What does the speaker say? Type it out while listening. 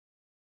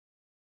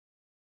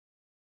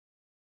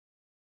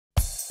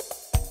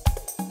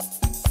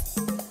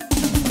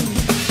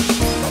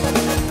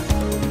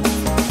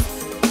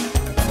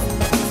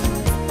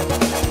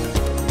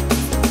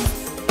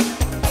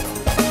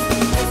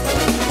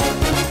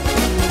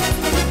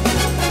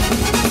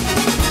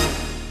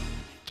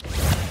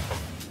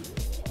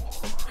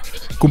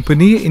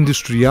Companhia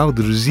Industrial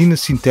de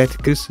Resinas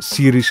Sintéticas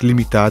CIRES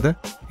Limitada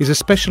is a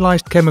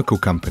specialized chemical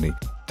company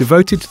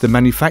devoted to the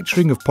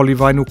manufacturing of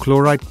polyvinyl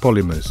chloride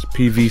polymers,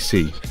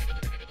 PVC.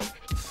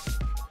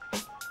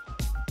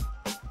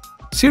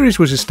 CIRES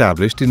was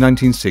established in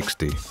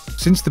 1960.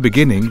 Since the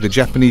beginning, the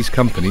Japanese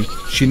company,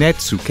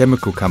 Shin-Etsu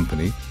Chemical Co,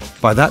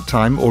 by that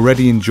time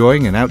already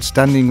enjoying an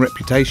outstanding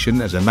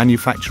reputation as a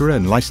manufacturer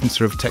and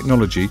licensor of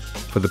technology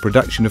for the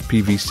production of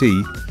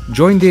PVC,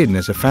 joined in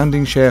as a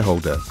founding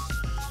shareholder.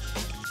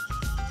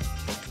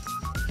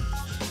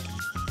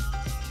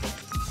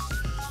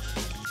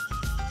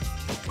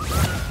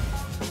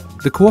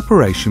 The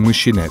cooperation with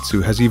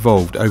Shin-Etsu has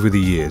evolved over the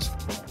years,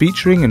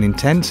 featuring an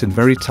intense and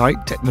very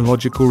tight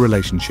technological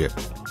relationship.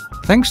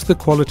 Thanks to the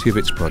quality of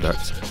its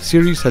products,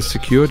 CIRES has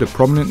secured a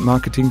prominent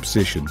marketing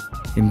position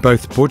in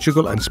both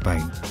Portugal and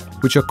Spain,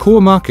 which are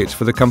core markets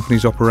for the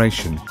company's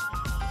operation.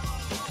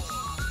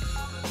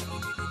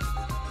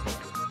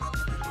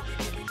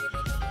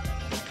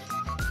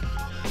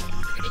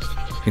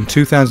 In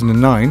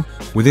 2009,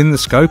 within the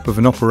scope of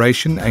an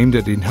operation aimed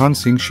at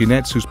enhancing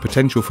Shin-Etsu's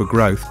potential for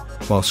growth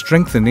while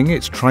strengthening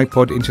its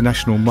tripod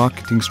international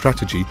marketing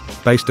strategy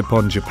based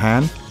upon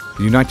Japan,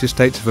 the United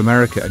States of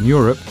America and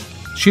Europe,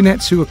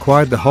 Shin-Etsu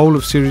acquired the whole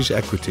of CIRES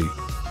equity.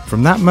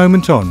 From that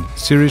moment on,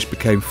 CIRES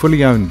became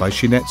fully owned by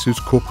Shin-Etsu's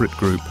corporate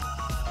group.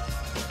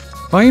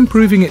 By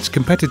improving its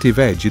competitive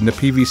edge in the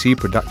PVC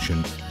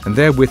production and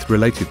therewith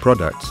related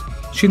products,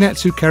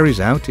 Shin-Etsu carries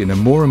out in a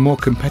more and more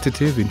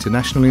competitive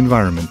international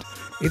environment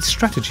its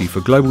strategy for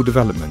global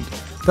development,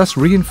 thus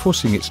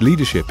reinforcing its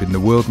leadership in the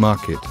world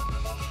market.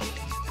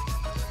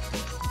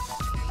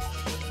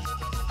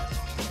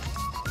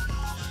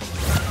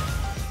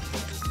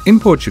 In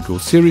Portugal,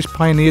 CIRES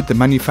pioneered the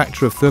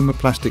manufacture of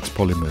thermoplastics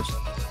polymers.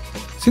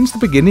 Since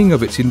the beginning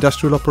of its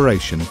industrial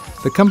operation,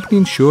 the company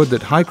ensured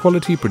that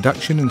high-quality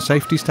production and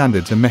safety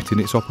standards are met in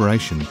its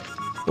operation,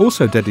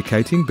 also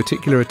dedicating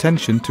particular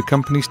attention to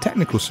company's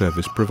technical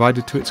service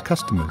provided to its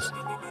customers.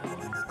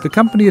 The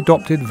company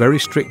adopted very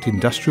strict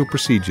industrial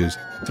procedures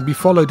to be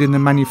followed in the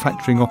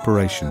manufacturing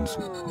operations,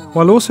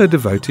 while also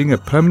devoting a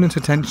permanent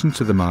attention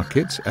to the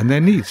markets and their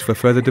needs for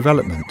further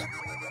development.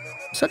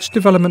 Such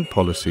development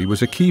policy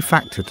was a key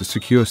factor to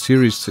secure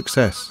CIRES'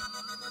 success.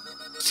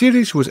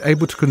 CIRES was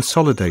able to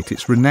consolidate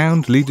its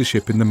renowned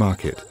leadership in the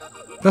market,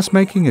 thus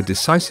making a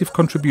decisive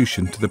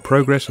contribution to the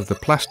progress of the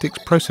plastics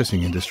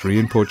processing industry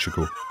in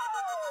Portugal.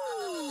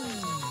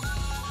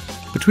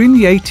 Between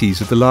the 80s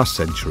of the last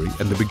century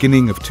and the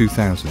beginning of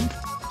 2000,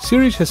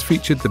 CIRES has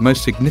featured the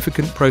most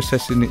significant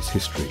process in its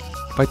history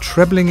by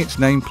trebling its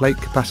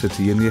nameplate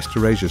capacity in the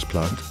Estorejos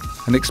plant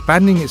and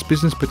expanding its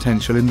business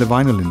potential in the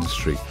vinyl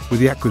industry with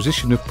the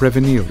acquisition of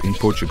Polyvinyl in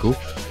Portugal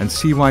and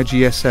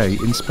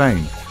CIRES in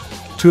Spain,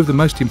 two of the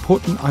most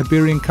important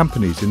Iberian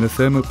companies in the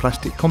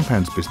thermoplastic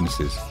compounds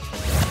businesses.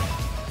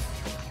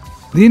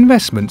 The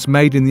investments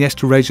made in the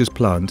Estorejos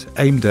plant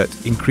aimed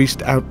at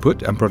increased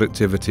output and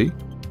productivity,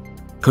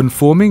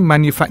 conforming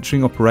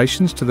manufacturing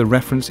operations to the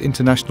reference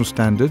international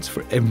standards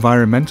for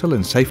environmental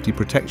and safety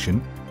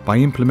protection by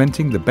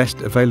implementing the best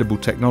available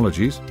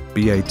technologies,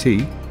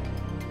 BAT,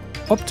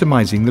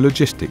 optimizing the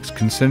logistics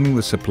concerning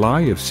the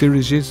supply of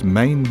CIRES'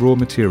 main raw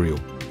material.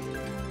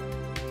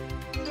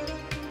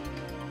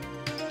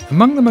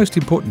 Among the most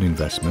important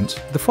investments,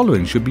 the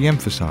following should be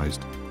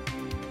emphasized.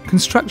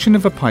 Construction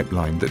of a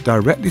pipeline that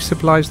directly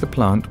supplies the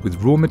plant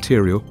with raw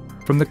material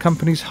from the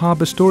company's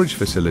harbour storage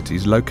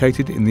facilities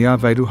located in the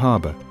Aveiro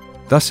harbour,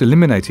 thus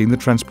eliminating the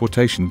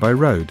transportation by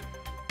road.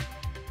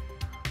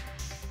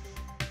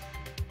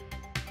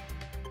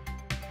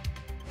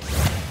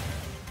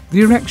 The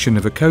erection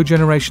of a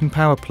cogeneration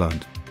power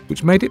plant,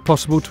 which made it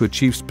possible to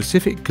achieve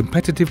specific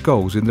competitive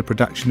goals in the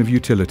production of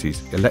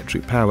utilities,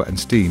 electric power and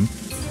steam,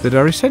 that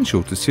are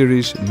essential to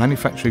CIRES'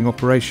 manufacturing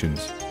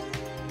operations.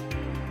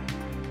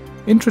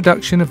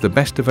 Introduction of the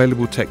best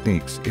available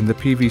techniques in the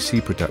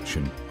PVC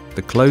production,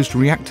 the closed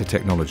reactor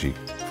technology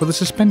for the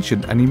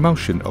suspension and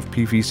emulsion of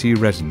PVC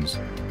resins.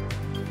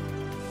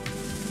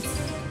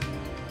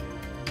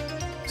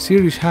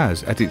 CIRES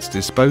has at its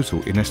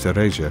disposal in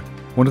Estorejos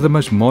one of the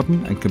most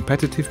modern and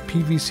competitive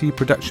PVC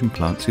production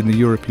plants in the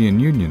European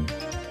Union.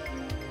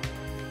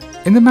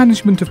 In the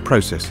management of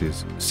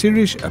processes,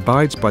 CIRES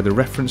abides by the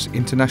reference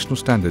international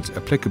standards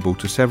applicable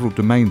to several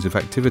domains of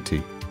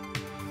activity.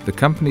 The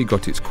company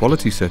got its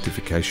quality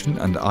certification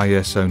under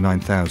ISO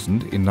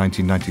 9000 in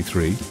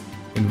 1993,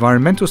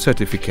 environmental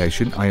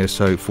certification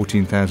ISO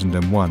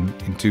 14001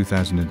 in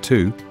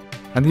 2002,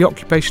 and the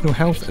Occupational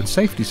Health and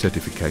Safety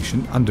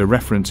Certification under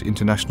Reference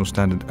International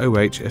Standard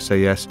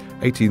OH-SAS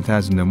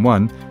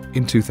 18001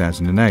 in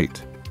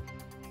 2008.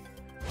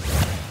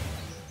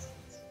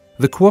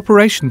 The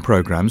cooperation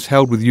programs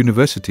held with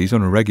universities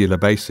on a regular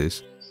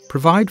basis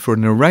provide for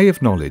an array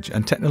of knowledge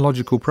and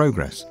technological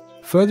progress,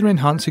 further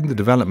enhancing the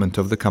development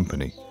of the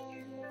company.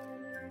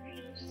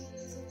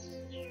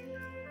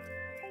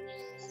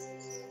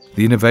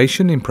 The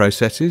innovation in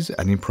processes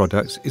and in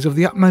products is of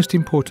the utmost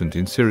importance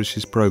in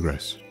CIRES'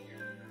 progress.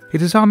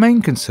 It is our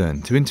main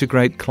concern to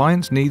integrate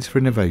clients' needs for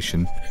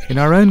innovation in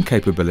our own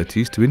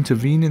capabilities to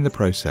intervene in the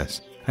process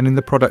and in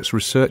the product's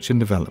research and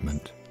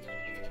development.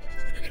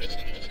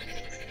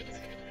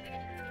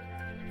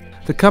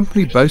 The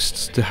company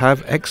boasts to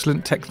have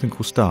excellent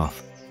technical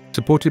staff,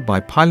 supported by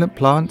pilot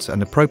plants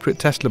and appropriate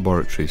test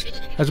laboratories,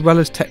 as well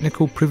as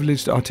technical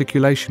privileged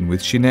articulation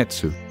with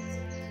Shin-Etsu.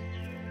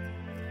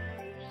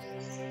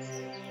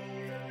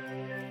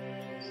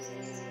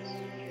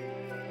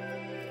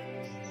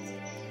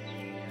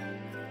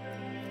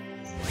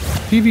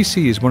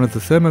 PVC is one of the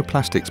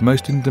thermoplastics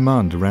most in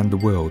demand around the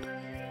world,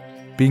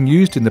 being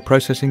used in the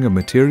processing of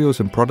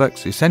materials and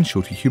products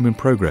essential to human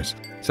progress,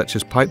 such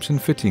as pipes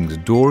and fittings,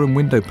 door and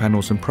window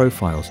panels and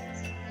profiles,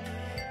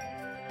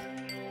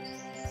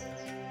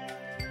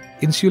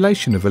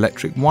 insulation of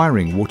electric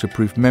wiring,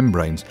 waterproof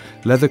membranes,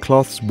 leather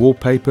cloths,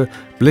 wallpaper,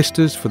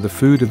 blisters for the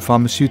food and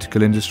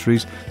pharmaceutical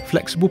industries,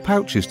 flexible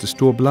pouches to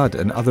store blood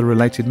and other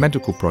related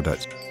medical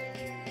products,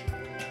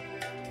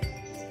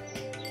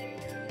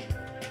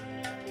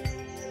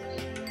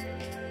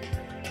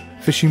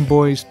 fishing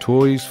buoys,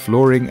 toys,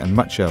 flooring and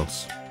much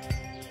else.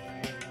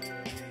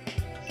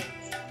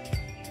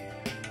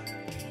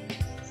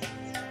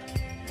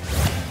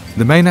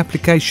 The main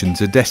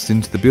applications are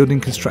destined to the building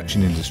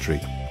construction industry,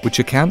 which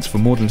accounts for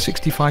more than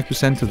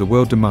 65% of the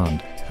world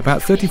demand,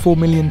 about 34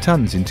 million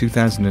tonnes in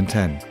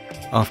 2010.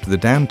 After the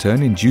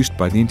downturn induced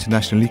by the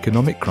international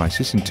economic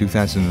crisis in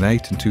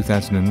 2008 and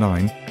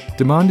 2009,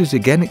 demand is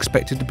again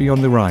expected to be on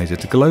the rise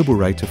at a global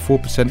rate of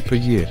 4% per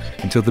year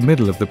until the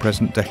middle of the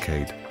present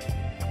decade.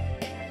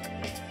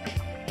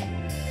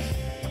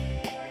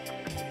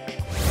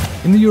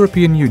 In the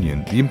European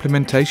Union, the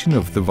implementation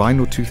of the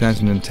Vinyl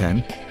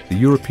 2010, the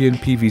European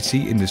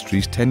PVC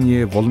industry's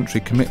 10-year voluntary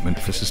commitment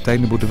for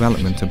sustainable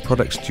development and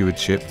product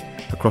stewardship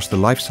across the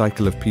life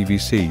cycle of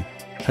PVC,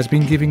 has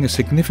been giving a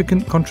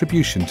significant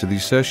contribution to the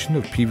assertion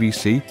of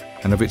PVC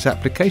and of its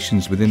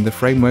applications within the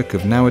framework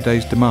of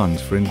nowadays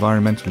demands for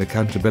environmental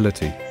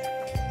accountability.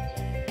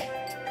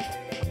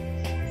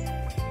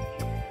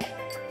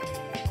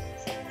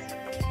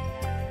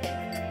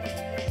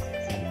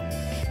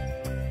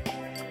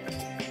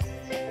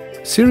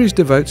 CIRES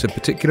devotes a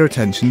particular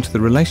attention to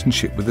the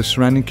relationship with the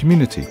surrounding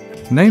community,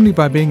 namely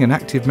by being an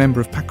active member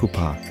of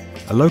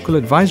PACUPA, a local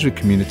advisory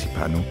community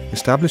panel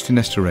established in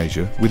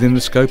Australasia within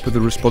the scope of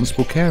the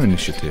Responsible Care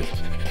Initiative.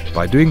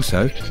 By doing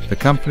so, the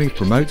company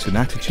promotes an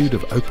attitude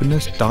of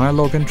openness,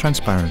 dialogue and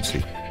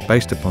transparency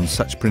based upon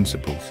such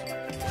principles.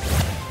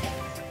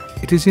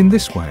 It is in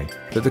this way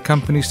that the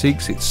company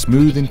seeks its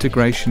smooth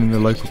integration in the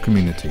local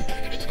community,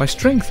 by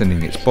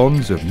strengthening its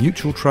bonds of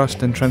mutual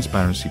trust and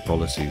transparency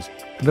policies,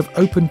 and of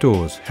open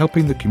doors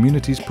helping the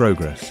community's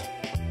progress.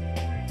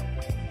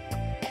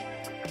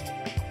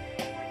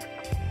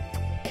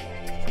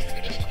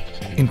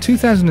 In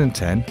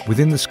 2010,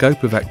 within the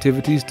scope of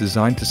activities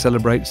designed to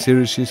celebrate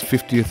CIRES'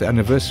 50th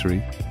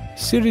anniversary,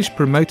 CIRES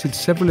promoted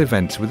several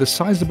events with a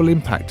sizable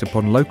impact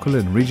upon local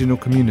and regional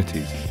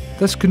communities,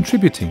 thus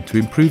contributing to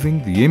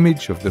improving the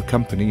image of the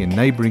company in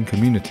neighbouring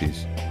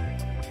communities.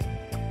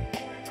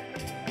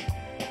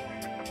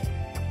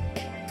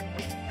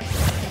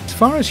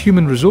 As far as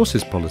human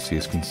resources policy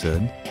is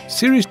concerned,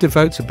 CIRES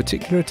devotes a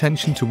particular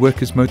attention to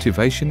workers'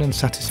 motivation and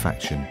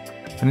satisfaction,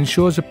 and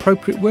ensures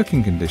appropriate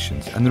working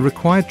conditions and the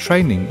required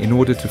training in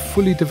order to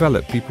fully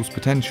develop people's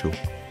potential.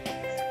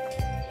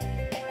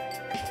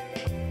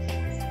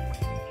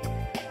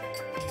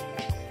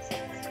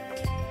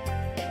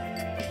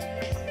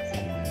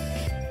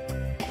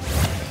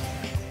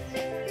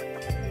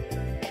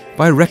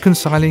 By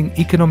reconciling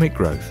economic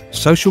growth,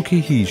 social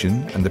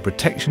cohesion and the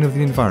protection of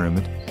the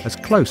environment as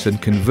close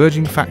and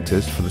converging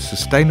factors for the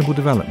sustainable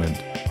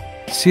development,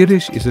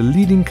 CIRES is a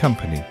leading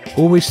company,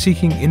 always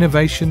seeking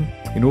innovation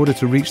in order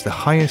to reach the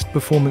highest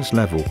performance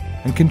level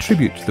and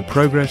contribute to the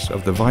progress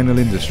of the vinyl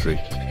industry.